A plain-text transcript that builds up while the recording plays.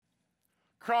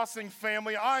Crossing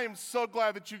family, I am so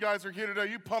glad that you guys are here today.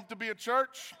 You pumped to be at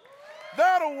church?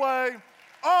 That away.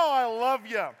 Oh, I love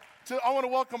you. I want to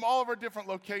welcome all of our different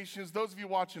locations. Those of you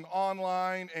watching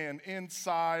online and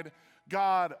inside,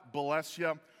 God bless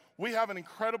you. We have an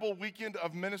incredible weekend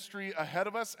of ministry ahead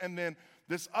of us. And then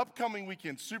this upcoming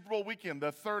weekend, Super Bowl weekend,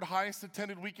 the third highest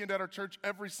attended weekend at our church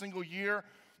every single year,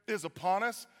 is upon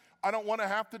us. I don't want to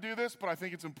have to do this, but I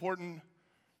think it's important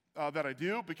that I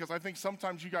do, because I think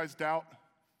sometimes you guys doubt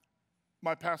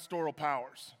my pastoral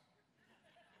powers.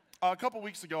 A couple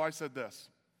weeks ago, I said this.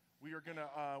 We were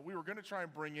gonna try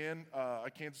and bring in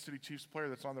a Kansas City Chiefs player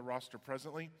that's on the roster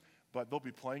presently, but they'll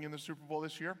be playing in the Super Bowl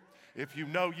this year. If you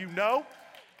know, you know.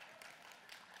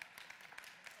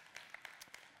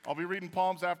 I'll be reading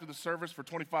palms after the service for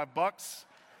 $25.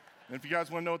 And if you guys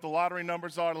want to know what the lottery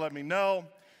numbers are, let me know.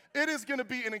 It is going to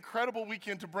be an incredible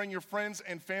weekend to bring your friends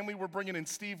and family. We're bringing in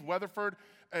Steve Weatherford,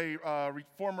 a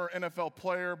former NFL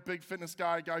player, big fitness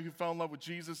guy who fell in love with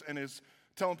Jesus and is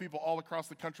telling people all across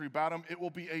the country about him. It will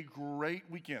be a great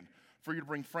weekend for you to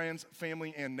bring friends,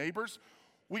 family, and neighbors.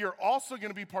 We are also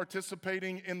going to be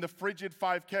participating in the Frigid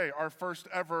 5K, our first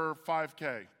ever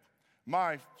 5K,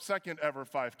 my second ever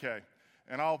 5K.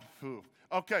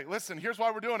 Okay, listen, here's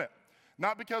why we're doing it.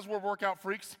 Not because we're workout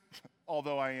freaks,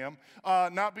 although I am.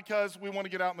 Not because we want to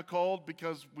get out in the cold,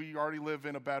 because we already live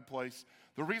in a bad place.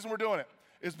 The reason we're doing it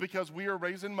is because we are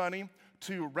raising money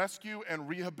to rescue and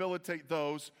rehabilitate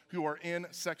those who are in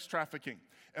sex trafficking.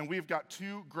 And we've got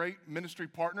two great ministry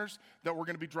partners that we're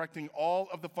going to be directing all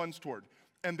of the funds toward.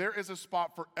 And there is a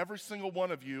spot for every single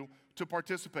one of you to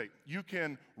participate. You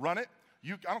can run it.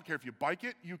 I don't care if you bike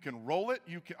it. You can roll it.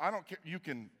 I don't care. You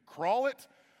can crawl it.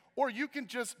 Or you can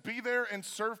just be there and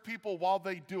serve people while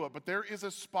they do it. But there is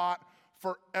a spot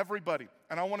for everybody.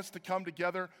 And I want us to come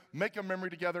together, make a memory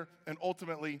together, and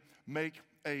ultimately make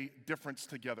a difference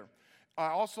together. I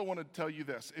also want to tell you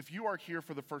this. If you are here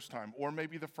for the first time, or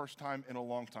maybe the first time in a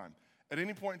long time, at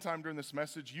any point in time during this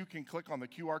message, you can click on the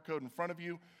QR code in front of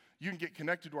you. You can get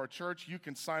connected to our church. You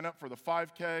can sign up for the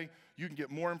 5K. You can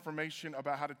get more information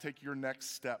about how to take your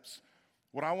next steps.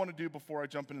 What I want to do before I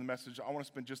jump into the message, I want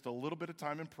to spend just a little bit of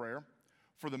time in prayer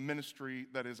for the ministry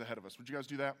that is ahead of us. Would you guys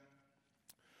do that?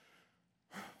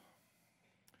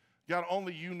 God,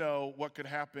 only you know what could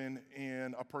happen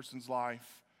in a person's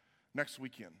life next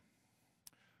weekend.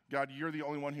 God, you're the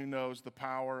only one who knows the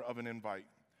power of an invite,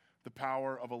 the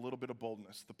power of a little bit of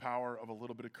boldness, the power of a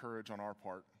little bit of courage on our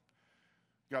part.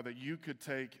 God, that you could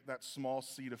take that small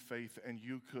seed of faith and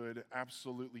you could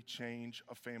absolutely change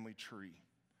a family tree.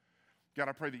 God,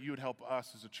 I pray that you would help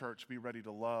us as a church be ready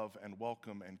to love and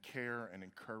welcome and care and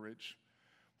encourage.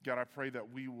 God, I pray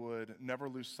that we would never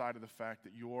lose sight of the fact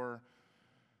that your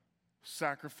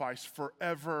sacrifice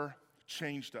forever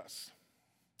changed us.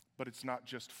 But it's not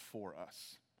just for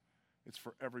us. It's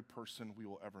for every person we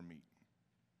will ever meet.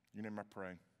 In your name I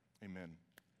pray. Amen.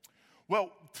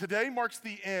 Well, today marks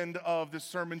the end of this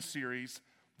sermon series,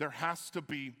 There Has to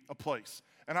Be a Place.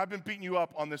 And I've been beating you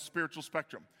up on this spiritual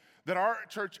spectrum. That our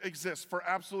church exists for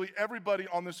absolutely everybody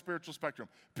on this spiritual spectrum.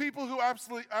 People who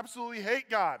absolutely hate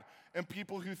God and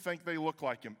people who think they look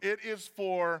like him. It is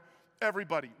for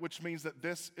everybody, which means that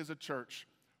this is a church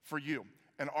for you.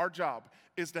 And our job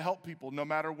is to help people, no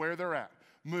matter where they're at,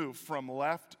 move from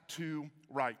left to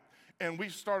right. And we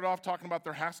started off talking about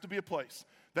there has to be a place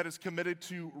that is committed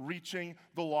to reaching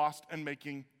the lost and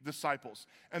making disciples.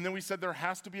 And then we said there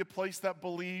has to be a place that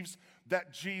believes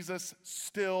that Jesus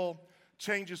still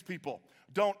changes people.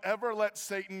 Don't ever let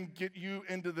Satan get you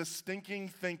into the stinking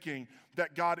thinking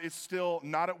that God is still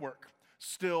not at work,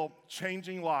 still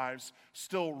changing lives,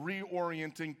 still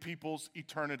reorienting people's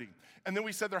eternity. And then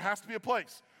we said there has to be a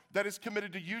place that is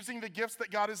committed to using the gifts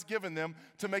that God has given them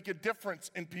to make a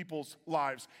difference in people's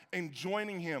lives and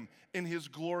joining him in his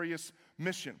glorious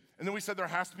mission. And then we said there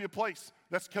has to be a place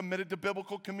that's committed to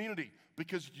biblical community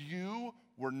because you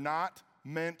were not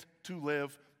meant to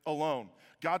live alone.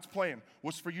 God's plan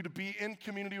was for you to be in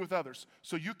community with others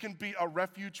so you can be a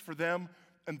refuge for them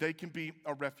and they can be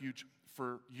a refuge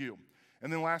for you.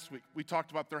 And then last week, we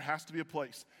talked about there has to be a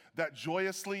place that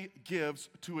joyously gives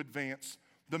to advance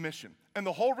the mission. And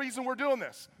the whole reason we're doing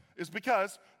this is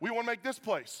because we want to make this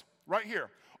place right here,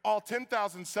 all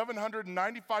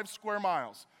 10,795 square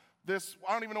miles. I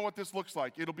don't even know what this looks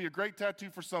like. It'll be a great tattoo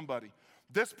for somebody.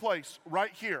 This place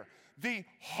right here, the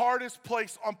hardest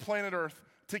place on planet Earth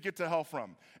to get to hell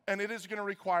from. And it is going to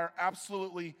require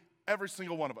absolutely every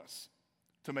single one of us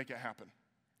to make it happen.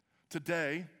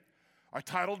 Today, I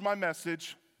titled my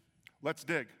message, Let's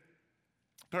Dig.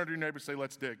 Turn to your neighbor and say,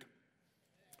 let's dig.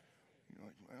 You're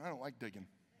like, I don't like digging,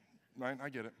 right? I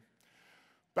get it.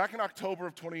 Back in October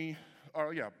of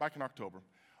back in October,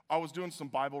 I was doing some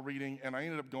Bible reading, and I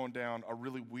ended up going down a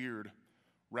really weird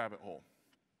rabbit hole.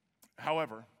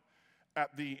 However,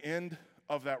 at the end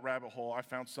of that rabbit hole, I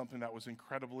found something that was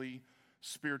incredibly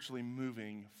spiritually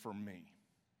moving for me.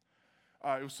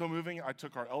 It was so moving, I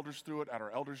took our elders through it at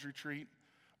our elders retreat.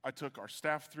 I took our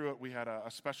staff through it. We had a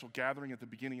special gathering at the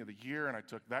beginning of the year, and I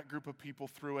took that group of people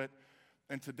through it.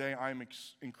 And today, I'm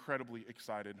incredibly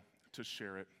excited to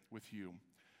share it with you.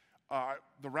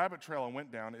 The rabbit trail I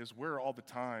went down is where are all the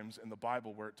times in the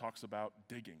Bible where it talks about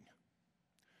digging.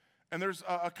 And there's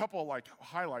a couple like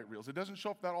highlight reels. It doesn't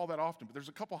show up all that often, but there's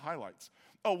a couple highlights.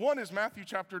 One is Matthew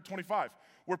chapter 25,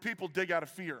 where people dig out of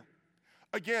fear.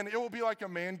 Again, it will be like a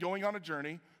man going on a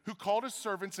journey who called his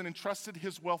servants and entrusted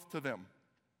his wealth to them.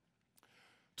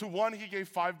 To one, he gave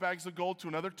 5 bags of gold, to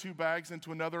another 2 bags, and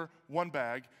to another 1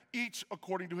 bag, each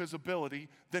according to his ability.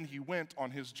 Then he went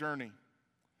on his journey.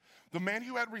 The man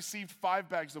who had received 5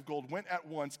 bags of gold went at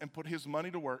once and put his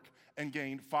money to work and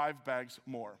gained 5 bags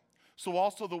more. So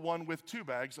also the one with 2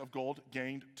 bags of gold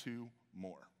gained 2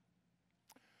 more.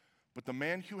 But the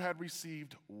man who had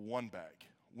received 1 bag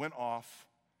went off,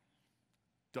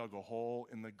 dug a hole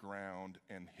in the ground,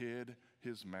 and hid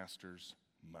his master's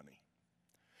money.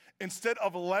 Instead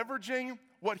of leveraging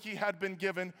what he had been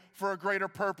given for a greater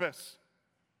purpose,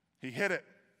 he hid it.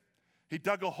 He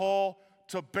dug a hole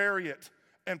to bury it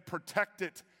and protect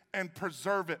it and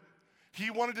preserve it.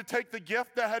 He wanted to take the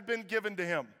gift that had been given to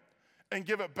him and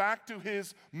give it back to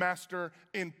his master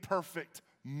in perfect,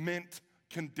 mint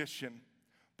condition.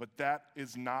 But that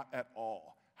is not at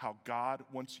all how God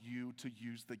wants you to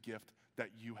use the gift that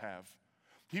you have.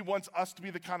 He wants us to be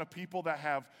the kind of people that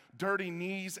have dirty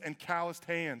knees and calloused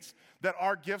hands, that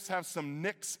our gifts have some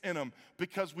nicks in them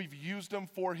because we've used them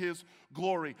for his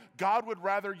glory. God would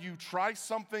rather you try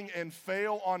something and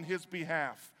fail on his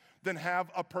behalf than have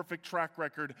a perfect track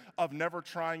record of never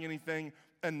trying anything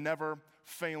and never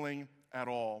failing at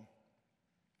all.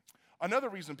 Another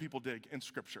reason people dig in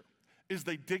Scripture is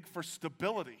they dig for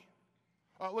stability.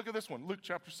 Look at this one, Luke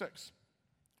chapter 6.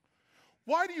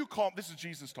 Why do you call, this is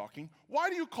Jesus talking, why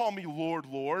do you call me Lord,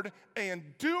 Lord, and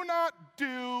do not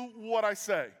do what I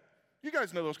say? You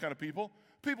guys know those kind of people.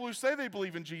 People who say they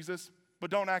believe in Jesus, but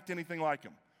don't act anything like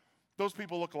him. Those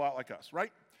people look a lot like us,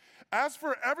 right? As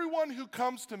for everyone who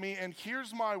comes to me and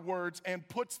hears my words and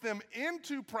puts them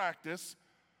into practice,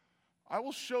 I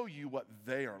will show you what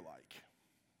they are like.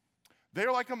 They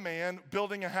are like a man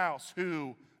building a house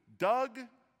who dug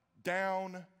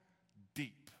down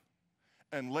deep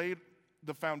and laid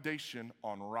the foundation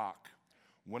on rock.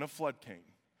 When a flood came,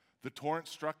 the torrent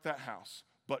struck that house,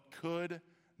 but could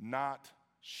not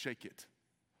shake it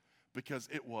because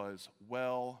it was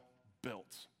well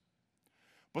built.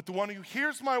 But the one who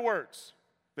hears my words,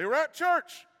 they were at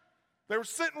church, they were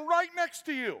sitting right next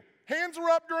to you, hands were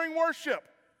up during worship,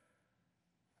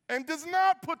 and does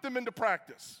not put them into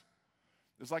practice,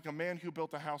 is like a man who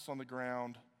built a house on the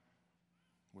ground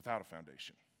without a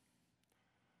foundation.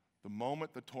 The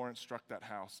moment the torrent struck that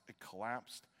house, it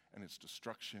collapsed and its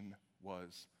destruction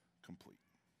was complete.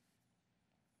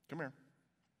 Come here.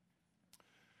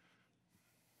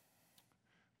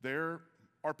 There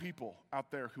are people out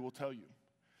there who will tell you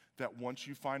that once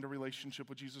you find a relationship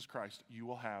with Jesus Christ, you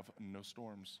will have no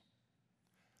storms.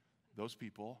 Those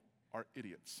people are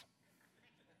idiots.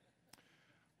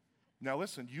 Now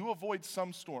listen, you avoid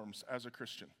some storms as a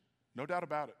Christian. No doubt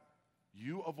about it.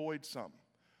 You avoid some,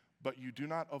 but you do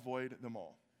not avoid them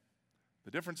all.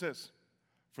 The difference is,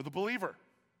 for the believer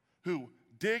who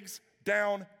digs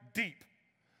down deep,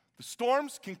 the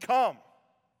storms can come,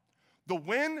 the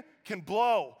wind can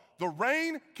blow, the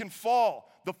rain can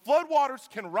fall, the floodwaters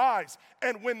can rise,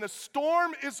 and when the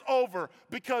storm is over,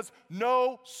 because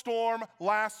no storm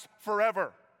lasts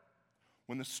forever,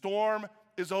 when the storm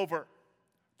is over,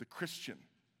 the Christian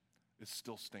is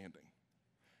still standing.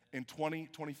 In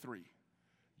 2023,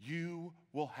 you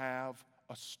will have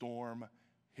a storm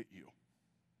hit you.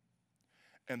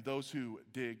 And those who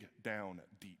dig down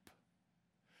deep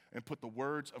and put the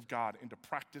words of God into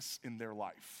practice in their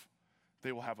life,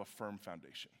 they will have a firm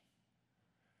foundation.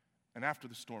 And after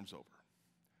the storm's over,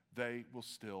 they will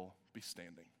still be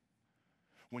standing.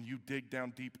 When you dig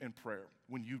down deep in prayer,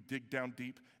 when you dig down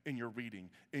deep in your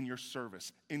reading, in your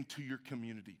service, into your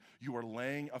community, you are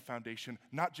laying a foundation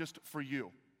not just for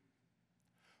you,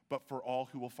 but for all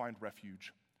who will find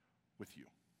refuge with you.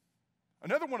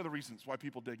 Another one of the reasons why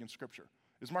people dig in Scripture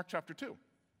is Mark chapter 2.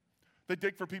 They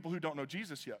dig for people who don't know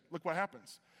Jesus yet. Look what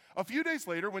happens. A few days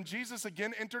later, when Jesus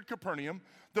again entered Capernaum,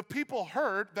 the people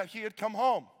heard that he had come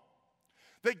home.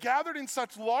 They gathered in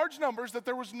such large numbers that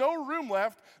there was no room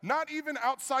left, not even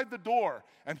outside the door,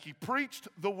 and he preached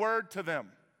the word to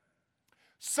them.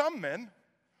 Some men,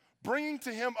 bringing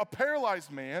to him a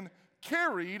paralyzed man,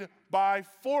 carried by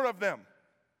 4 of them.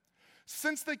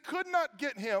 Since they could not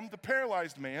get him, the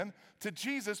paralyzed man, to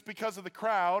Jesus because of the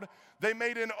crowd, they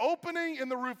made an opening in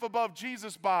the roof above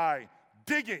Jesus by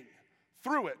digging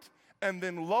through it, and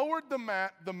then lowered the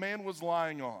mat the man was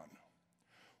lying on.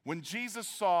 When Jesus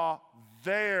saw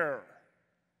their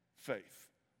faith,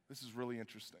 this is really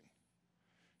interesting,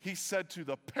 he said to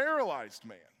the paralyzed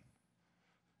man,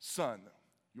 "Son,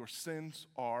 your sins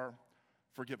are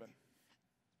forgiven."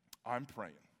 I'm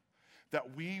praying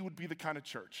that we would be the kind of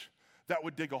church that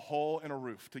would dig a hole in a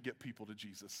roof to get people to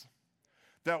Jesus.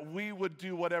 That we would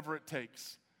do whatever it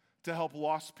takes to help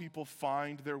lost people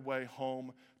find their way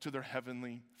home to their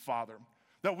heavenly Father.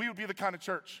 That we would be the kind of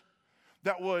church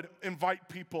that would invite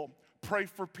people, pray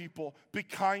for people, be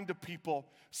kind to people,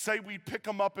 say we'd pick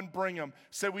them up and bring them,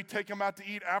 say we'd take them out to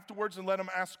eat afterwards and let them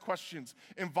ask questions,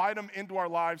 invite them into our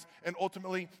lives, and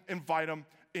ultimately invite them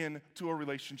into a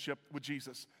relationship with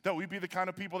Jesus. That we'd be the kind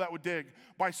of people that would dig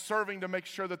by serving to make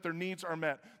sure that their needs are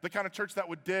met. The kind of church that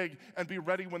would dig and be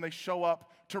ready when they show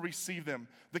up to receive them.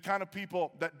 The kind of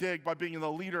people that dig by being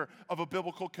the leader of a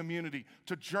biblical community,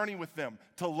 to journey with them,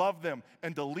 to love them,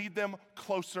 and to lead them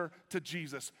closer to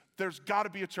Jesus. There's got to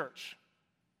be a church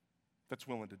that's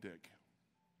willing to dig.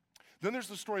 Then there's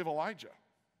the story of Elijah.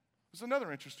 This is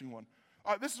another interesting one.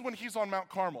 This is when he's on Mount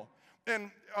Carmel.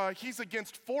 And he's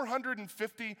against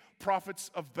 450 prophets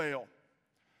of Baal.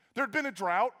 There had been a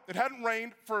drought. It hadn't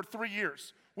rained for 3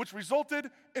 years, which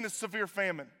resulted in a severe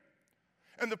famine.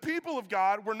 And the people of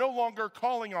God were no longer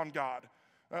calling on God.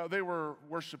 They were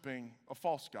worshiping a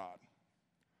false god.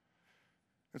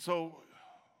 And so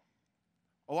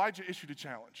Elijah issued a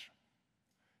challenge.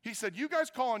 He said, "You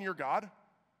guys call on your God,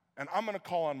 and I'm going to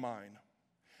call on mine.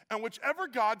 And whichever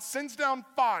God sends down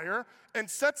fire and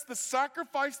sets the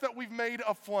sacrifice that we've made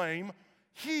aflame,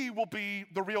 he will be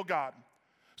the real God."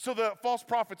 So the false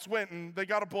prophets went and they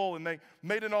got a bull and they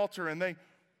made an altar and they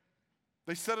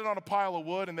set it on a pile of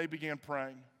wood and they began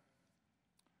praying.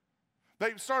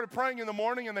 They started praying in the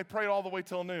morning and they prayed all the way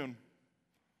till noon.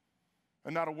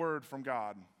 And not a word from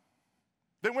God.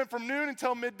 They went from noon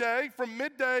until midday, from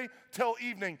midday till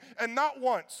evening. And not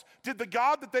once did the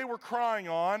God that they were crying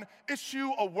on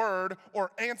issue a word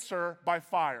or answer by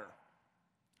fire.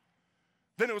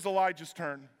 Then it was Elijah's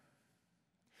turn.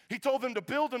 He told them to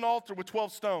build an altar with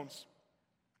 12 stones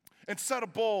and set a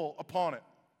bull upon it.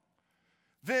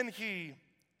 Then he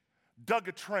dug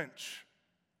a trench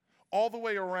all the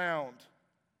way around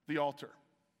the altar.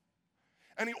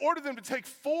 And he ordered them to take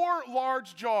 4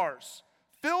 large jars,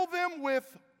 fill them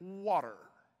with water.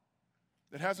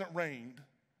 It hasn't rained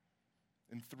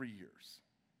in 3 years.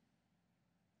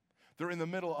 They're in the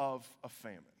middle of a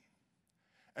famine.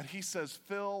 And he says,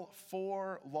 fill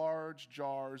 4 large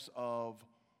jars of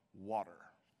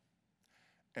water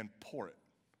and pour it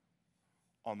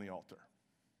on the altar.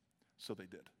 So they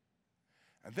did.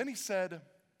 And then he said,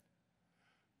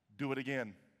 do it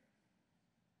again.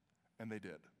 And they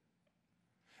did.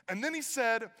 And then he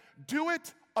said, do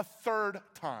it a 3rd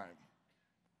time.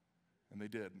 And they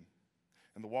did.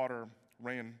 And the water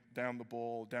ran down the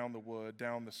bowl, down the wood,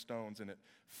 down the stones, and it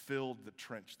filled the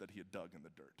trench that he had dug in the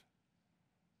dirt.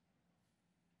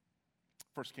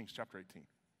 1 Kings chapter 18.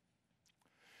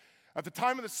 At the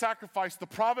time of the sacrifice, the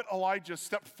prophet Elijah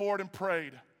stepped forward and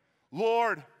prayed,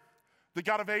 "Lord, the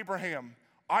God of Abraham,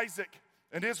 Isaac,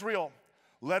 and Israel,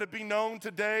 let it be known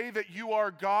today that you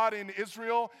are God in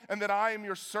Israel and that I am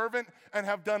your servant and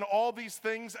have done all these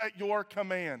things at your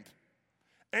command.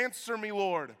 Answer me,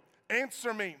 Lord,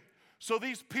 answer me, so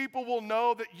these people will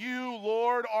know that you,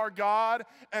 Lord, are God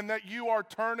and that you are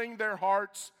turning their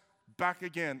hearts back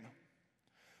again."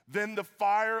 Then the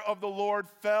fire of the Lord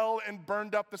fell and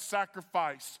burned up the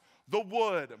sacrifice, the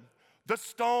wood, the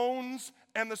stones,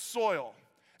 and the soil,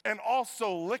 and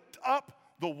also licked up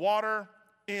the water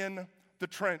in the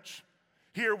trench.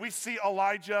 Here we see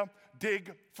Elijah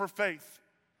dig for faith.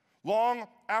 Long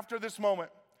after this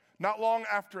moment, not long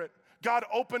after it, God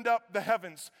opened up the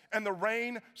heavens and the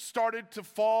rain started to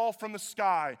fall from the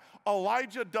sky.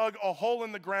 Elijah dug a hole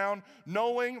in the ground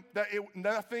knowing that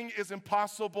nothing is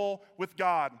impossible with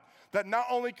God. That not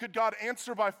only could God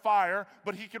answer by fire,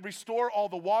 but he could restore all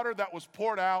the water that was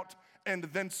poured out and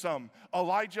then some.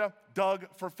 Elijah dug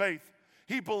for faith.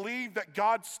 He believed that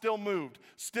God still moved,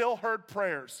 still heard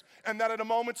prayers, and that at a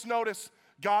moment's notice,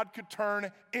 God could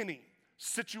turn any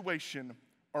situation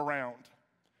around.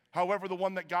 However, the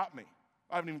one that got me,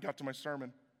 I haven't even got to my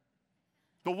sermon.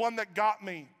 The one that got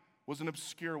me was an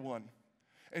obscure one.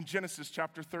 In Genesis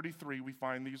chapter 33, we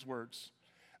find these words.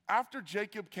 After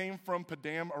Jacob came from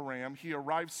Padan Aram, he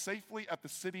arrived safely at the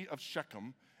city of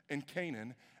Shechem in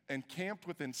Canaan and camped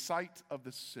within sight of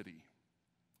the city.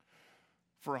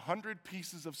 For 100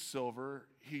 pieces of silver,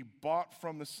 he bought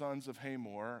from the sons of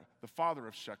Hamor, the father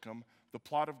of Shechem, the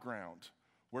plot of ground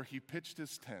where he pitched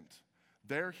his tent.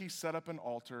 There he set up an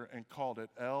altar and called it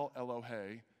El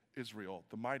Elohe Israel,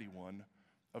 the mighty one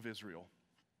of Israel.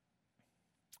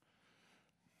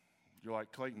 You're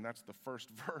like, Clayton, that's the first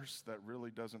verse that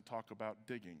really doesn't talk about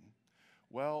digging.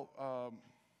 Well,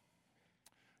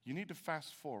 you need to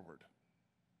fast forward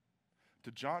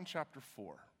to John chapter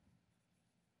 4.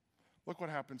 Look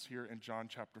what happens here in John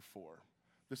chapter 4.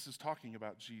 This is talking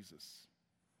about Jesus.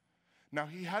 Now,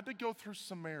 he had to go through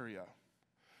Samaria.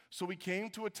 So he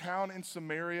came to a town in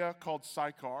Samaria called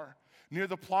Sychar, near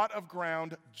the plot of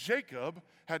ground Jacob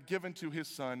had given to his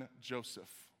son Joseph.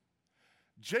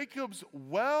 Jacob's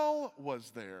well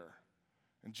was there,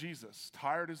 and Jesus,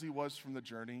 tired as he was from the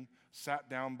journey,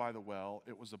 sat down by the well.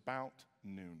 It was about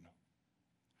noon.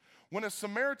 When a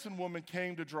Samaritan woman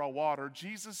came to draw water,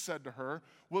 Jesus said to her,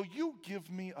 "Will you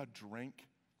give me a drink?"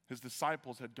 His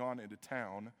disciples had gone into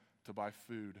town to buy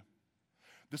food.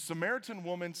 The Samaritan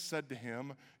woman said to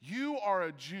him, "You are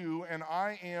a Jew, and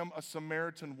I am a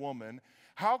Samaritan woman.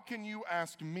 How can you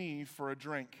ask me for a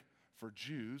drink?" For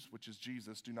Jews, which is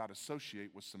Jesus, do not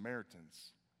associate with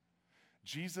Samaritans.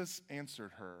 Jesus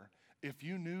answered her, "If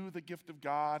you knew the gift of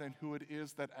God and who it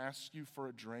is that asks you for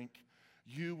a drink,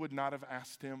 you would not have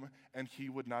asked him, and he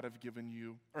would have given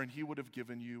you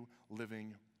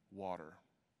living water."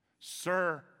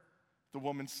 "Sir," the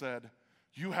woman said,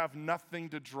 "you have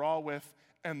nothing to draw with,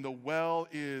 and the well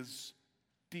is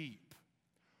deep.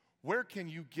 Where can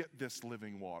you get this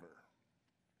living water?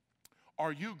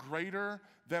 Are you greater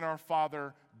than our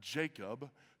father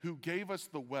Jacob, who gave us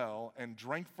the well and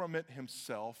drank from it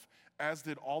himself, as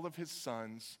did all of his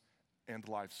sons and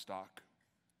livestock?"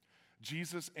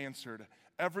 Jesus answered,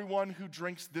 "Everyone who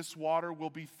drinks this water will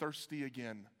be thirsty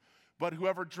again, but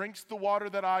whoever drinks the water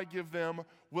that I give them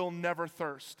will never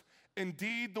thirst.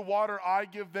 Indeed, the water I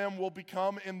give them will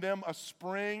become in them a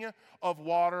spring of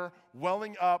water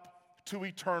welling up to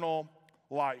eternal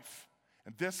life."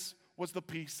 And this was the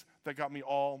piece that got me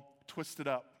all twisted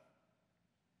up.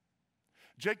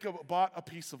 Jacob bought a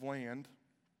piece of land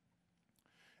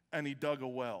and he dug a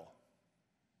well.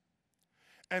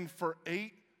 And for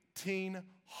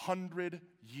 1,800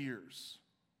 years,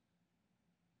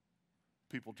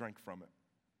 people drank from it.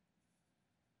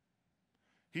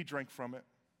 He drank from it.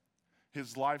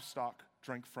 His livestock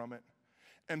drank from it.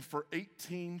 And for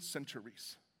 18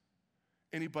 centuries,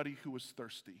 anybody who was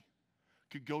thirsty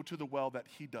could go to the well that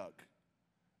he dug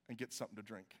and get something to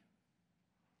drink.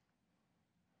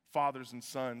 Fathers and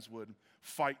sons would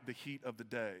fight the heat of the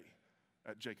day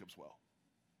at Jacob's well.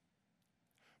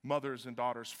 Mothers and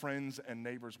daughters, friends and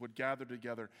neighbors would gather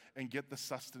together and get the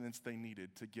sustenance they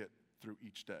needed to get through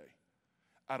each day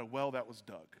at a well that was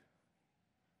dug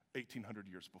 1,800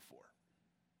 years before.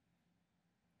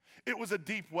 It was a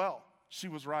deep well. She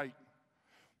was right.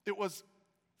 It was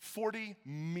 40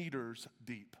 meters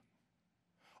deep.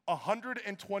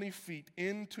 120 feet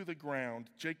into the ground,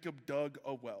 Jacob dug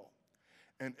a well.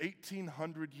 And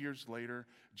 1,800 years later,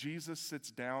 Jesus sits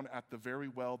down at the very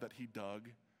well that he dug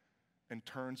and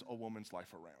turns a woman's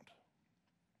life around.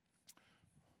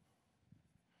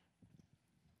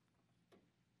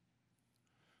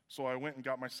 So I went and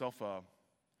got myself a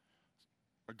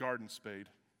garden spade.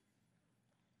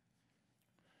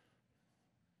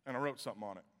 And I wrote something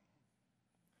on it.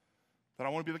 That I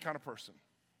want to be the kind of person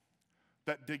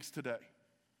that digs today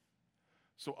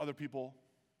so other people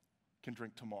can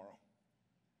drink tomorrow.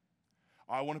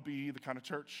 I want to be the kind of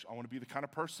church, I want to be the kind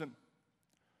of person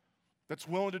that's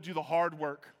willing to do the hard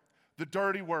work, the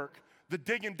dirty work, the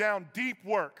digging down deep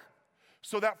work,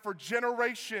 so that for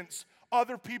generations,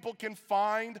 other people can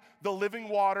find the living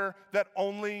water that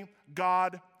only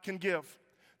God can give.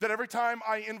 That every time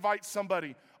I invite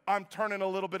somebody, I'm turning a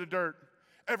little bit of dirt.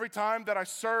 Every time that I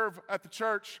serve at the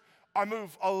church, I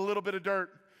move a little bit of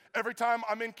dirt. Every time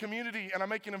I'm in community and I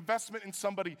make an investment in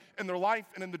somebody, in their life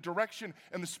and in the direction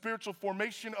and the spiritual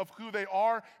formation of who they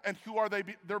are and who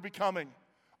they're becoming,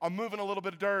 I'm moving a little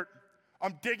bit of dirt.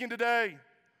 I'm digging today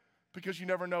because you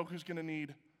never know who's going to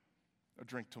need a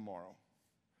drink tomorrow.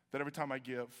 That every time I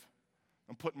give,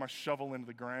 I'm putting my shovel into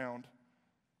the ground.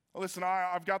 Listen,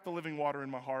 I've got the living water in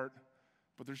my heart,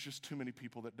 but there's just too many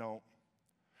people that don't.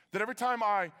 That every time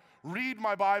I read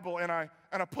my Bible and I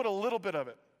put a little bit of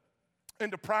it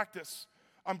into practice,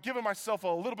 I'm giving myself a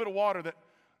little bit of water that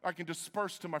I can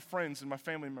disperse to my friends and my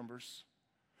family members.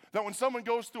 That when someone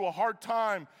goes through a hard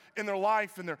time in their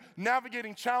life and they're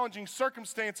navigating challenging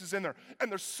circumstances and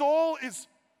their soul is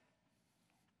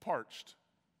parched,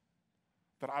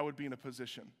 that I would be in a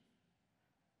position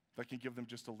that can give them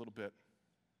just a little bit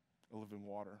of living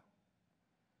water.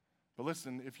 But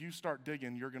listen, if you start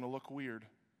digging, you're going to look weird.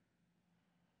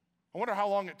 I wonder how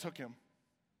long it took him.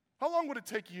 How long would it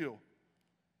take you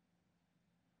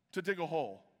to dig a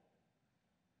hole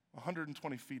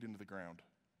 120 feet into the ground?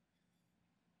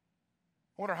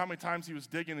 I wonder how many times he was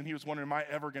digging and he was wondering, am I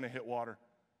ever going to hit water?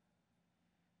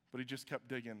 But he just kept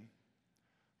digging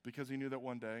because he knew that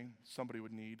one day somebody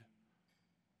would need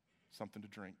something to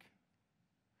drink.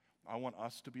 I want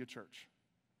us to be a church,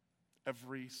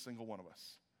 every single one of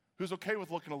us, who's okay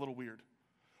with looking a little weird.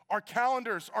 Our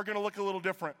calendars are going to look a little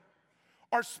different.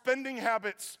 Our spending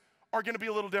habits are going to be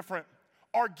a little different.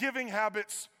 Our giving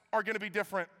habits are going to be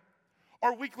different.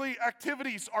 Our weekly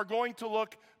activities are going to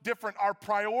look different. Our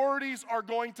priorities are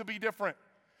going to be different.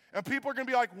 And people are going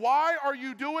to be like, why are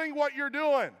you doing what you're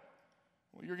doing?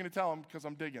 Well, you're going to tell them, because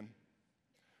I'm digging.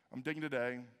 I'm digging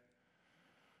today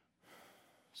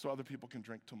so other people can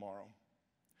drink tomorrow.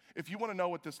 If you want to know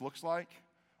what this looks like,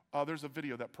 there's a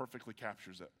video that perfectly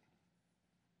captures it.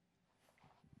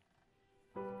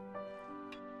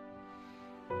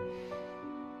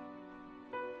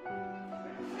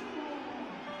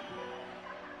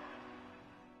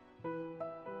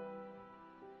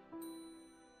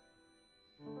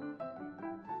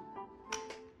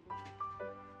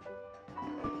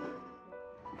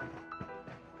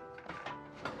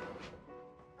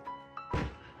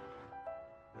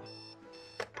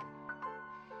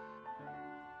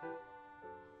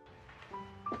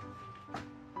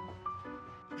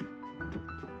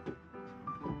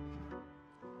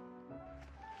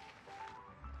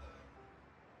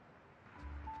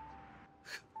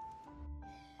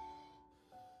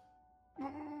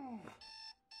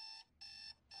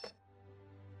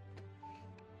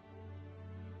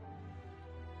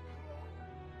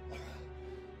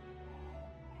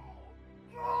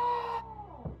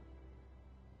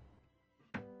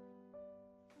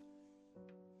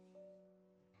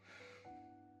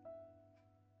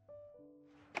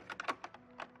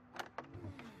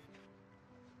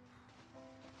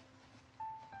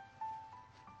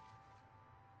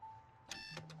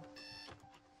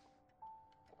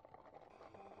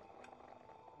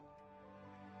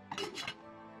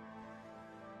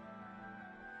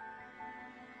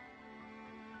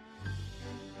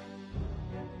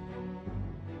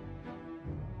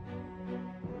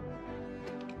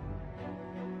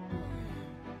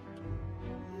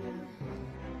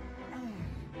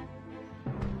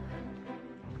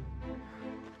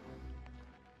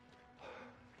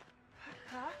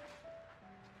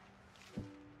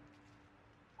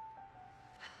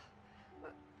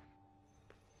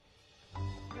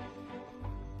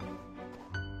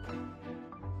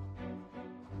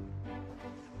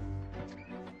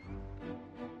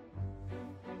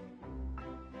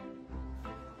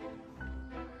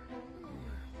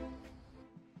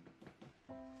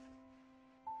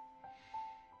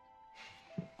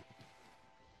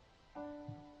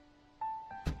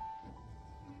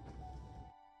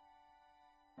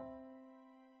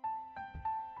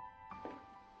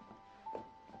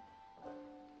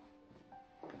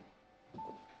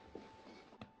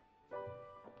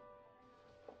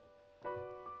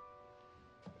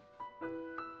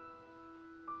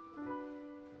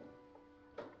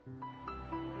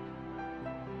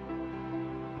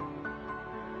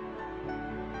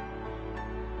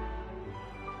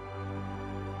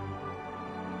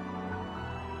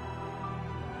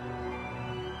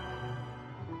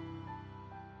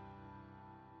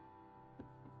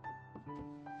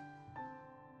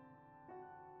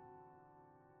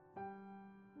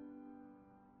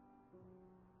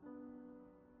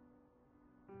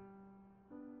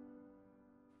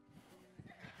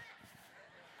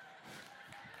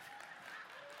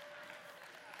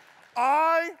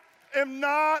 I am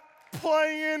not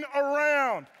playing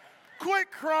around.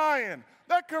 Quit crying.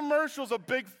 That commercial's a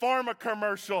big pharma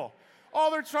commercial.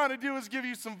 All they're trying to do is give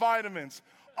you some vitamins.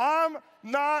 I'm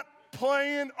not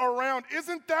playing around.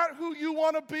 Isn't that who you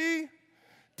want to be?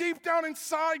 Deep down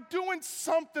inside, doing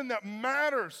something that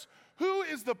matters. Who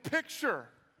is the picture?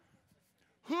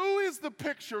 Who is the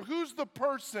picture? Who's the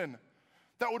person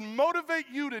that would motivate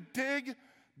you to dig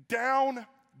down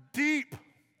deep?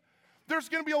 There's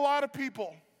going to be a lot of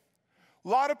people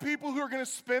who are going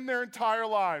to spend their entire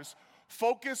lives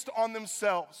focused on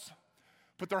themselves.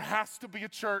 But there has to be a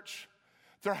church.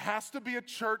 There has to be a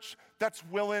church that's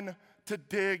willing to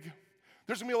dig.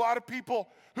 There's going to be a lot of people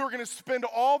who are going to spend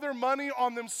all their money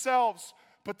on themselves,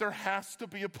 but there has to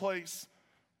be a place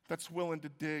that's willing to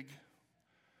dig.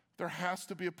 There has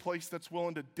to be a place that's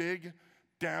willing to dig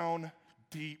down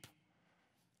deep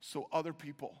so other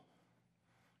people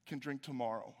can drink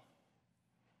tomorrow.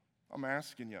 I'm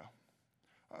asking you.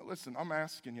 Listen, I'm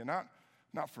asking you,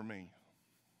 not for me.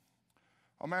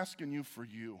 I'm asking you for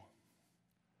you.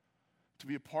 To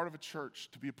be a part of a church,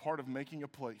 to be a part of making a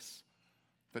place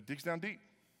that digs down deep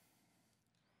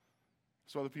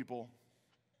so other people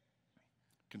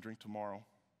can drink tomorrow.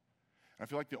 And I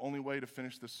feel like the only way to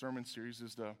finish this sermon series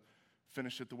is to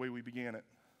finish it the way we began it.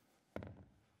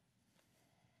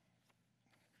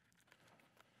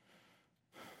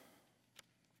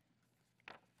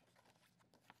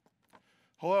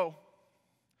 Hello.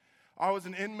 I was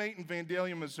an inmate in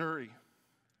Vandalia, Missouri.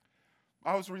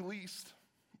 I was released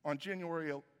on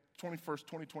January 21st,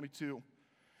 2022.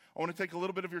 I want to take a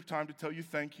little bit of your time to tell you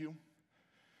thank you.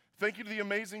 Thank you to the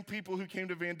amazing people who came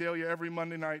to Vandalia every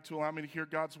Monday night to allow me to hear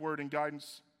God's word and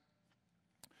guidance.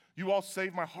 You all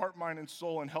saved my heart, mind, and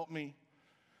soul and helped me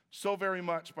so very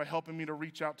much by helping me to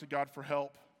reach out to God for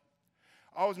help.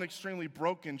 I was an extremely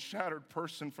broken, shattered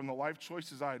person from the life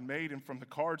choices I had made and from the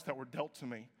cards that were dealt to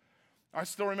me. I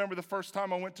still remember the first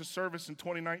time I went to service in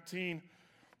 2019.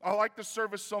 I liked the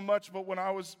service so much, but when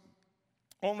I was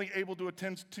only able to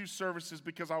attend 2 services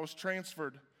because I was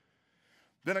transferred.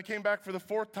 Then I came back for the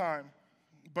 4th time,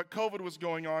 but COVID was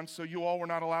going on, so you all were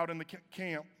not allowed in the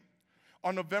camp.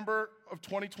 On November of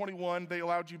 2021, they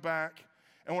allowed you back,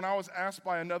 and when I was asked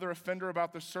by another offender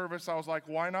about the service, I was like,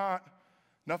 why not?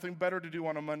 Nothing better to do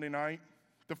on a Monday night.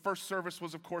 The first service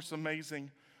was, of course, amazing,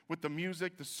 with the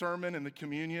music, the sermon, and the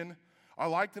communion. I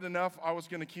liked it enough, I was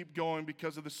going to keep going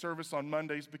because of the service on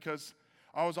Mondays, because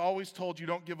I was always told you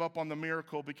don't give up on the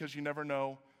miracle because you never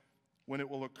know when it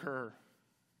will occur.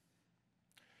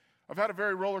 I've had a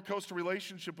very roller coaster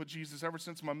relationship with Jesus ever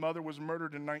since my mother was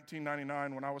murdered in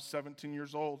 1999 when I was 17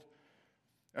 years old.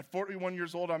 At 41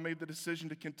 years old, I made the decision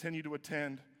to continue to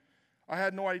attend. I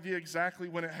had no idea exactly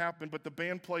when it happened, but the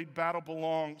band played Battle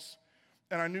Belongs,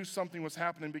 and I knew something was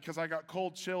happening because I got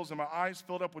cold chills and my eyes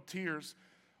filled up with tears.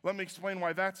 Let me explain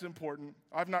why that's important.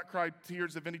 I've not cried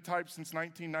tears of any type since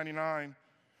 1999.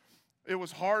 It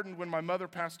was hardened when my mother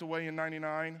passed away in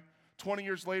 99. 20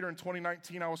 years later in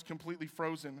 2019, I was completely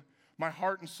frozen. My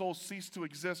heart and soul ceased to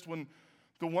exist when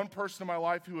the one person in my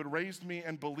life who had raised me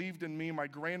and believed in me, my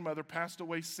grandmother, passed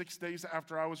away 6 days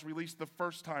after I was released the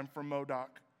first time from MODOK.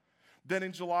 Then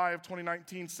in July of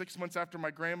 2019, 6 months after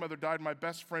my grandmother died, my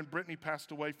best friend Brittany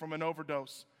passed away from an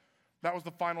overdose. That was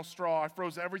the final straw. I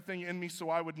froze everything in me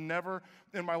so I would never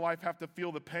in my life have to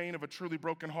feel the pain of a truly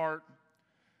broken heart.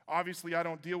 Obviously, I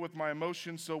don't deal with my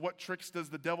emotions, so what tricks does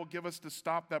the devil give us to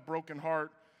stop that broken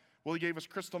heart? Well, he gave us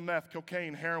crystal meth,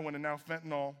 cocaine, heroin, and now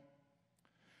fentanyl.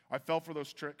 I fell for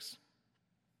those tricks.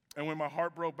 And when my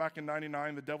heart broke back in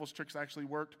 99, the devil's tricks actually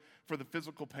worked for the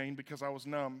physical pain because I was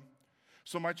numb.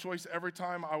 So my choice every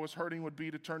time I was hurting would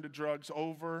be to turn to drugs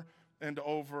over and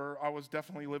over. I was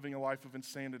definitely living a life of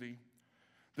insanity.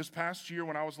 This past year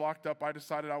when I was locked up, I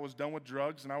decided I was done with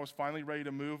drugs and I was finally ready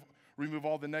to remove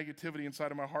all the negativity inside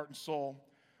of my heart and soul.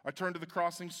 I turned to the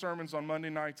Crossing sermons on Monday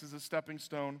nights as a stepping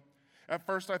stone. At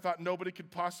first, I thought nobody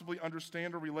could possibly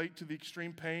understand or relate to the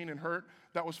extreme pain and hurt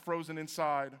that was frozen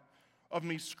inside of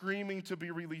me screaming to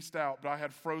be released out, but I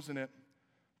had frozen it.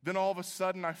 Then all of a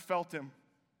sudden, I felt him.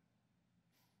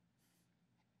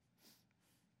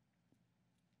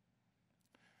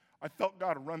 I felt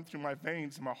God run through my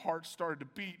veins, and my heart started to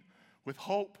beat with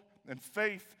hope and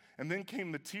faith. And then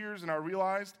came the tears, and I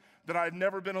realized that I had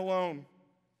never been alone,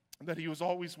 that he was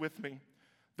always with me.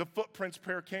 The footprints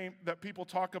prayer that people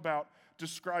talk about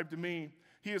described to me.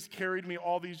 He has carried me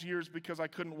all these years because I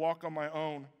couldn't walk on my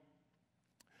own,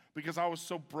 because I was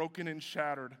so broken and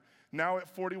shattered. Now at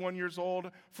 41 years old,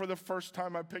 for the first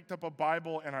time I picked up a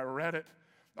Bible and I read it.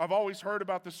 I've always heard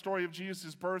about the story of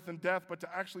Jesus' birth and death, but to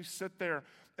actually sit there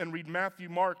and read Matthew,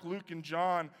 Mark, Luke, and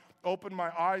John opened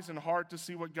my eyes and heart to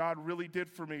see what God really did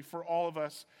for me, for all of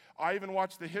us. I even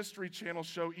watched the History Channel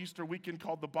show Easter weekend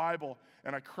called The Bible,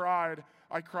 and I cried.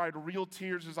 I cried real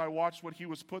tears as I watched what he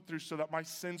was put through so that my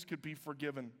sins could be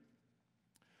forgiven.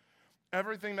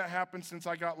 Everything that happened since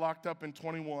I got locked up in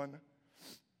 21,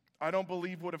 I don't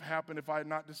believe would have happened if I had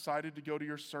not decided to go to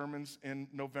your sermons in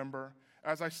November.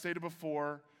 As I stated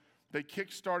before, they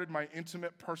kick-started my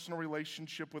intimate personal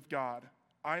relationship with God.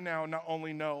 I now not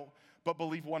only know, but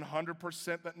believe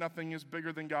 100% that nothing is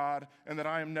bigger than God and that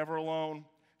I am never alone.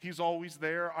 He's always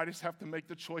there. I just have to make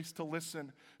the choice to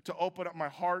listen, to open up my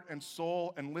heart and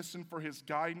soul and listen for his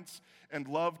guidance and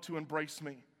love to embrace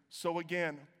me. So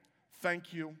again,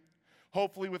 thank you.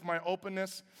 Hopefully, with my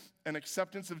openness and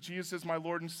acceptance of Jesus as my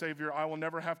Lord and Savior, I will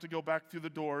never have to go back through the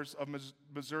doors of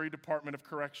Missouri Department of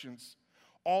Corrections.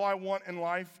 All I want in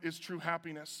life is true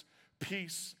happiness,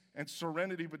 peace, and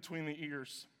serenity between the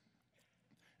ears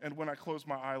and when I close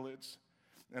my eyelids.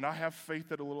 And I have faith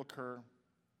that it will occur.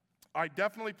 I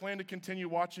definitely plan to continue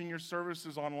watching your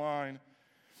services online.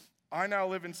 I now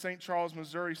live in St. Charles,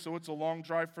 Missouri, so it's a long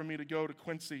drive for me to go to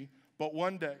Quincy. But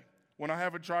one day, when I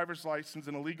have a driver's license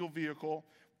and a legal vehicle,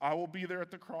 I will be there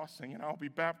at the crossing, and I'll be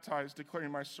baptized,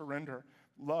 declaring my surrender,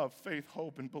 love, faith,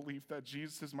 hope, and belief that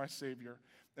Jesus is my Savior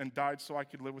and died so I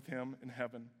could live with him in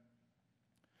heaven.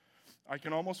 I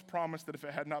can almost promise that if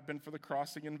it had not been for the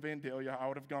crossing in Vandalia, I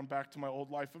would have gone back to my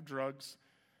old life of drugs,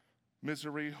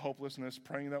 misery, hopelessness,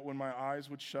 praying that when my eyes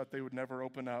would shut, they would never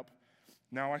open up.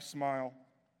 Now I smile.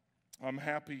 I'm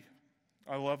happy.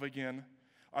 I love again.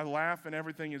 I laugh, and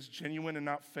everything is genuine and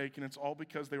not fake, and it's all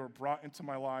because they were brought into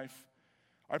my life.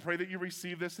 I pray that you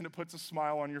receive this and it puts a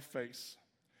smile on your face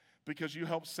because you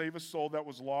helped save a soul that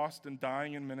was lost and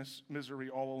dying in misery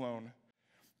all alone.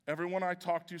 Everyone I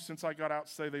talked to since I got out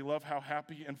say they love how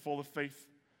happy and full of faith,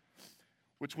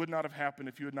 which would not have happened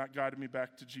if you had not guided me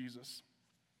back to Jesus.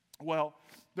 Well,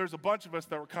 there's a bunch of us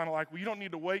that were kind of like, well, you don't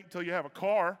need to wait until you have a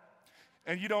car,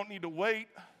 and you don't need to wait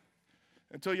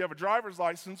until you have a driver's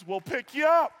license. We'll pick you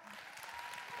up.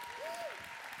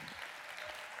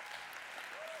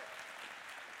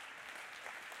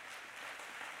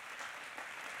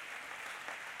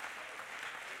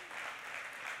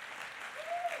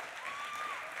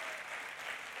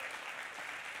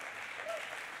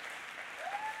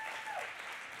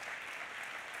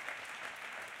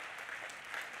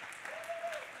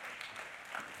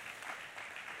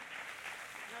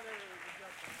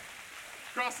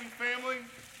 Crossing family,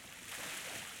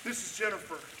 this is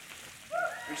Jennifer,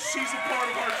 and she's a part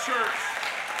of our church.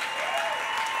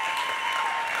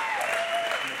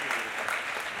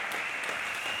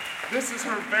 This is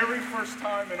her very first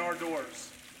time in our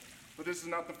doors, but this is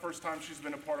not the first time she's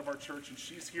been a part of our church, and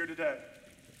she's here today,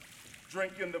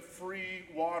 drinking the free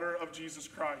water of Jesus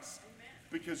Christ,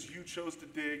 because you chose to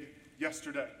dig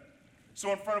yesterday.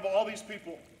 So in front of all these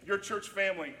people, your church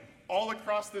family, all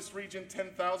across this region,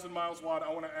 10,000 miles wide,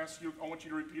 I want you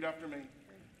to repeat after me.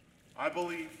 I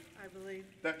believe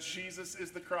that Jesus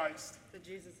is the Christ,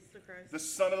 the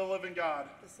Son of the living God,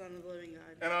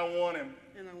 and I want him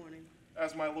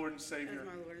as my Lord and Savior.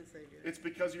 It's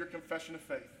because of your confession of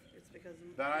faith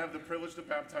that I have the privilege to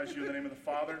baptize you in the name of the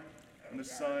Father, and the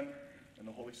Son, and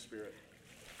the Holy Spirit.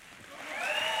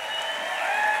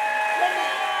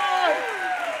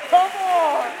 Come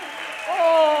on!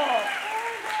 Oh!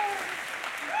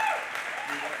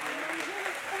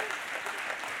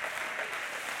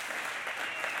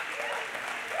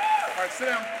 All right, sit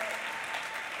down.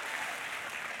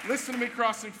 Listen to me,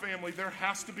 Crossing family. There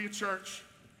has to be a church.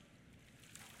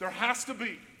 There has to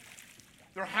be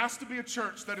a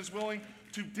church that is willing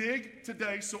to dig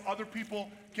today so other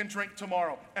people can drink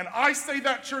tomorrow. And I say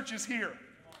that church is here.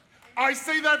 I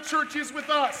say that church is with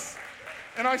us.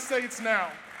 And I say it's now.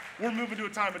 We're moving to a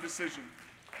time of decision.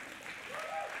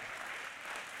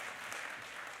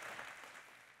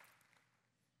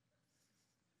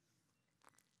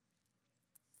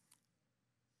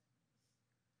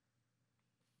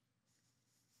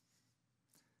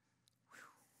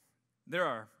 There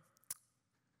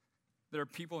are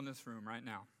people in this room right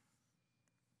now.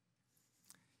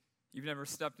 You've never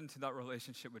stepped into that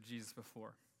relationship with Jesus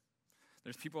before.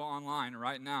 There's people online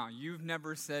right now. You've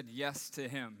never said yes to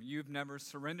him. You've never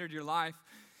surrendered your life.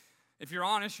 If you're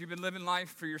honest, you've been living life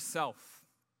for yourself,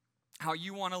 how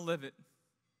you want to live it.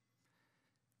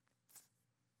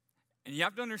 And you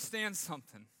have to understand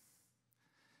something,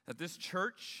 that this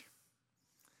church,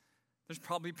 there's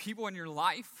probably people in your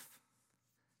life,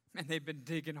 and they've been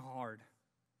digging hard.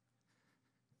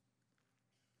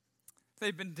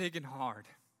 They've been digging hard.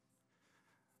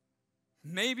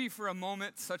 Maybe for a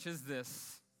moment such as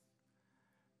this,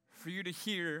 for you to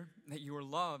hear that you are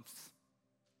loved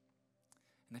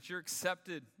and that you're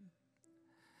accepted,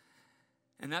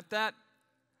 and that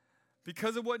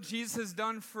because of what Jesus has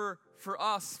done for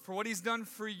us, for what he's done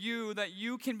for you, that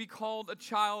you can be called a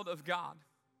child of God.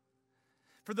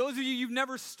 For those of you, you've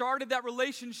never started that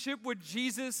relationship with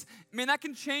Jesus, man, that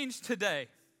can change today.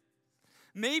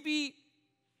 Maybe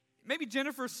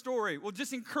Jennifer's story will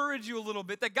just encourage you a little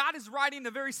bit, that God is writing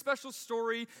a very special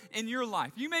story in your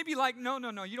life. You may be like, no,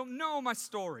 you don't know my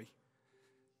story.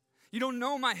 You don't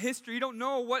know my history. You don't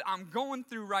know what I'm going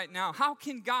through right now. How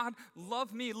can God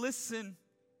love me? Listen,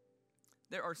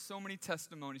 There are so many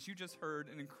testimonies. You just heard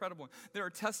an incredible one. There are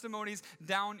testimonies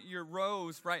down your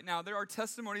rows right now. There are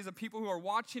testimonies of people who are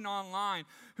watching online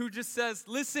who just says,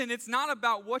 listen, it's not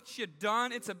about what you've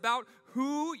done. It's about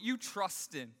who you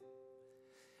trust in.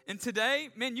 And today,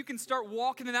 man, you can start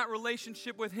walking in that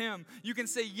relationship with him. You can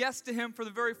say yes to him for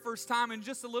the very first time. In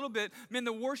just a little bit, man,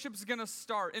 the worship's going to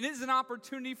start. And it is an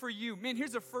opportunity for you. Man,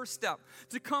 here's a first step.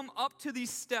 To come up to these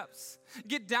steps.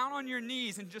 Get down on your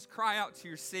knees and just cry out to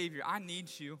your Savior. I need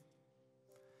you.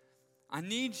 I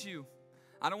need you.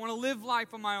 I don't want to live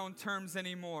life on my own terms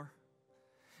anymore.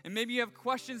 And maybe you have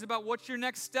questions about what your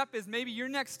next step is. Maybe your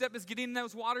next step is getting in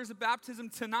those waters of baptism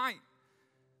tonight.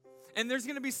 And there's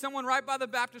going to be someone right by the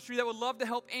baptistry that would love to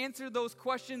help answer those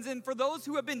questions. And for those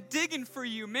who have been digging for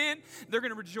you, man, they're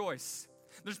going to rejoice.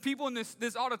 There's people in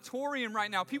this auditorium right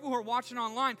now, people who are watching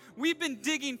online. We've been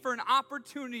digging for an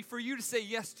opportunity for you to say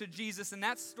yes to Jesus. And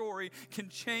that story can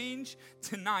change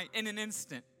tonight in an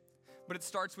instant. But it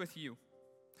starts with you.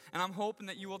 And I'm hoping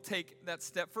that you will take that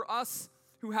step. For us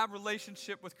who have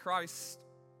relationship with Christ,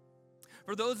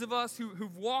 for those of us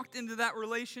who've walked into that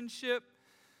relationship,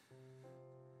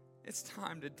 it's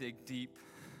time to dig deep.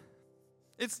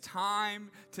 It's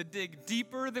time to dig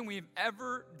deeper than we've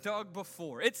ever dug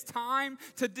before. It's time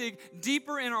to dig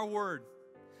deeper in our word.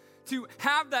 To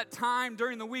have that time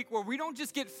during the week where we don't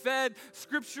just get fed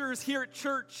scriptures here at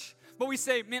church, but we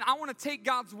say, man, I want to take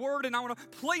God's word and I want to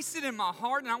place it in my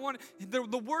heart, and I want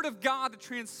the word of God to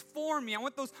transform me. I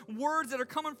want those words that are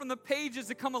coming from the pages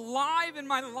to come alive in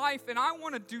my life, and I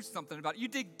want to do something about it. You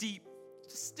dig deep.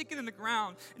 Just stick it in the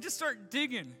ground and just start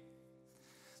digging.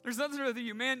 There's others of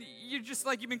you, man, you've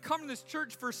been coming to this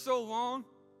church for so long,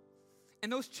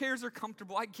 and those chairs are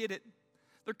comfortable. I get it.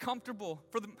 They're comfortable.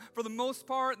 For the most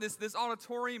part, this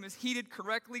auditorium is heated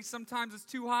correctly. Sometimes it's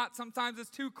too hot. Sometimes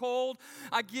it's too cold.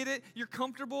 I get it. You're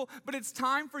comfortable. But it's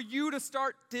time for you to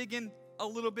start digging a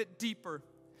little bit deeper.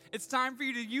 It's time for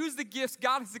you to use the gifts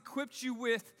God has equipped you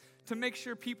with to make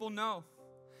sure people know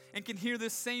and can hear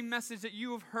this same message that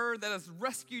you have heard, that has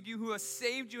rescued you, who has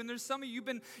saved you. And there's some of you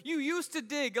used to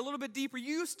dig a little bit deeper.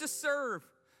 You used to serve.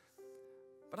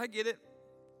 But I get it.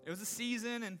 It was a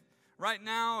season, and right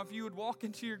now, if you would walk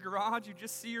into your garage, you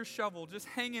just see your shovel just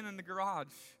hanging in the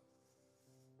garage.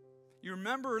 You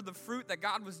remember the fruit that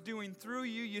God was doing through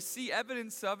you. You see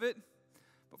evidence of it.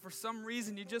 But for some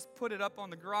reason, you just put it up on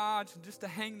the garage and just to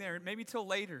hang there, maybe till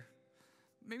later.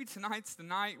 Maybe tonight's the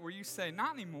night where you say,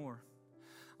 not anymore.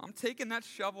 I'm taking that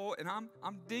shovel and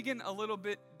I'm digging a little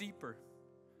bit deeper.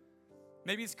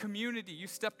 Maybe it's community. You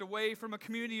stepped away from a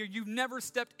community, or you've never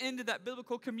stepped into that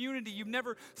biblical community. You've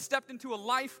never stepped into a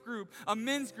life group, a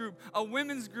men's group, a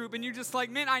women's group, and you're just like,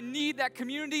 man, I need that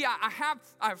community. I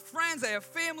have friends, I have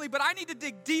family, but I need to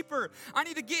dig deeper. I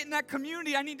need to get in that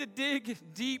community. I need to dig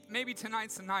deep. Maybe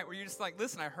tonight's the night where you're just like,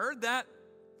 listen, I heard that,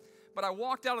 but I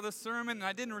walked out of the sermon and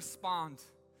I didn't respond.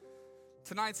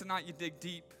 Tonight's the night you dig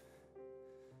deep.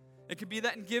 It could be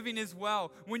that in giving as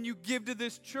well. When you give to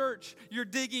this church, you're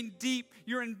digging deep.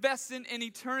 You're investing in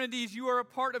eternities. You are a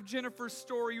part of Jennifer's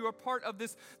story. You are a part of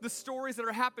the stories that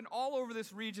are happening all over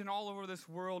this region, all over this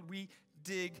world. We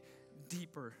dig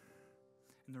deeper.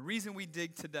 And the reason we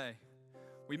dig today,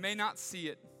 we may not see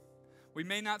it. We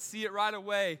may not see it right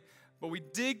away, but we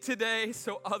dig today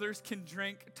so others can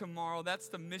drink tomorrow. That's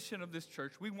the mission of this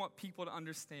church. We want people to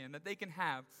understand that they can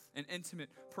have an intimate,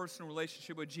 personal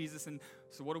relationship with Jesus. And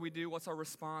so what do? What's our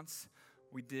response?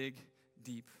 We dig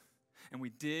deep. And we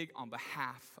dig on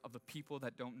behalf of the people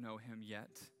that don't know him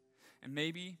yet. And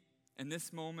maybe in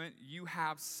this moment, you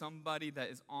have somebody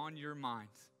that is on your mind.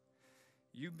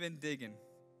 You've been digging.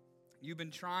 You've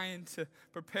been trying to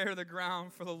prepare the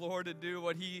ground for the Lord to do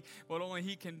what only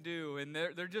he can do. And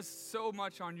they're just so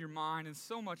much on your mind and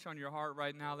so much on your heart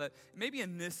right now that maybe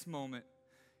in this moment,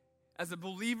 as a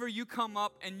believer, you come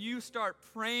up and you start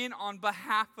praying on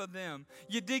behalf of them.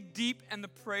 You dig deep in the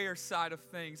prayer side of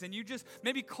things. And you just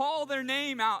maybe call their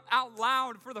name out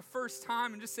loud for the first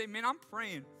time and just say, man, I'm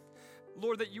praying,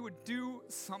 Lord, that you would do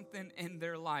something in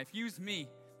their life. Use me.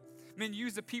 Man,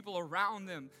 use the people around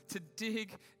them to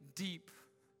dig deep.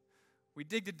 We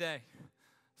dig today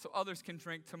so others can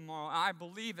drink tomorrow. I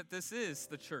believe that this is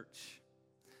the church.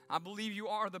 I believe you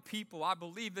are the people. I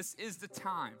believe this is the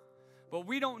time. But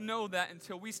we don't know that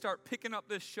until we start picking up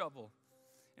this shovel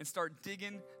and start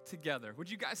digging together.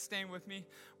 Would you guys stand with me?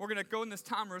 We're going to go in this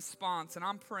time of response, and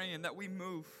I'm praying that we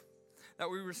move, that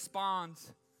we respond,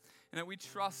 and that we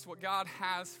trust what God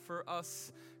has for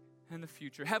us in the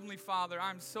future. Heavenly Father,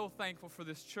 I'm so thankful for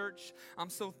this church. I'm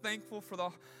so thankful for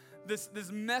this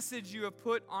message you have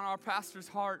put on our pastor's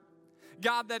heart.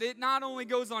 God, that it not only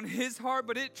goes on his heart,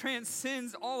 but it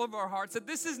transcends all of our hearts. That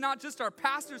this is not just our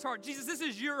pastor's heart. Jesus, this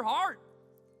is your heart.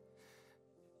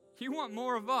 You want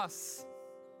more of us.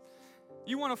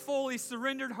 You want a fully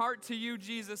surrendered heart to you,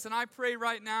 Jesus. And I pray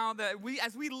right now that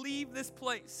as we leave this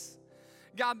place,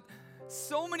 God,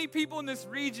 so many people in this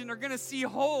region are going to see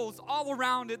holes all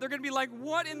around it. They're going to be like,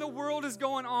 what in the world is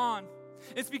going on?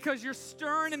 It's because you're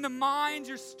stirring in the minds,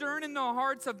 you're stirring in the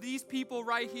hearts of these people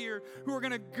right here who are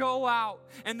going to go out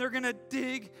and they're going to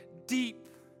dig deep.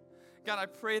 God, I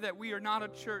pray that we are not a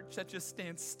church that just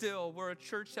stands still. We're a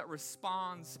church that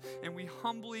responds, and we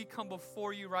humbly come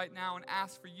before you right now and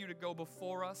ask for you to go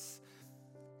before us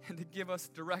and to give us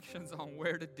directions on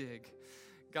where to dig.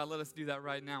 God, let us do that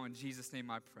right now. In Jesus'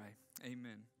 name I pray.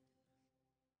 Amen.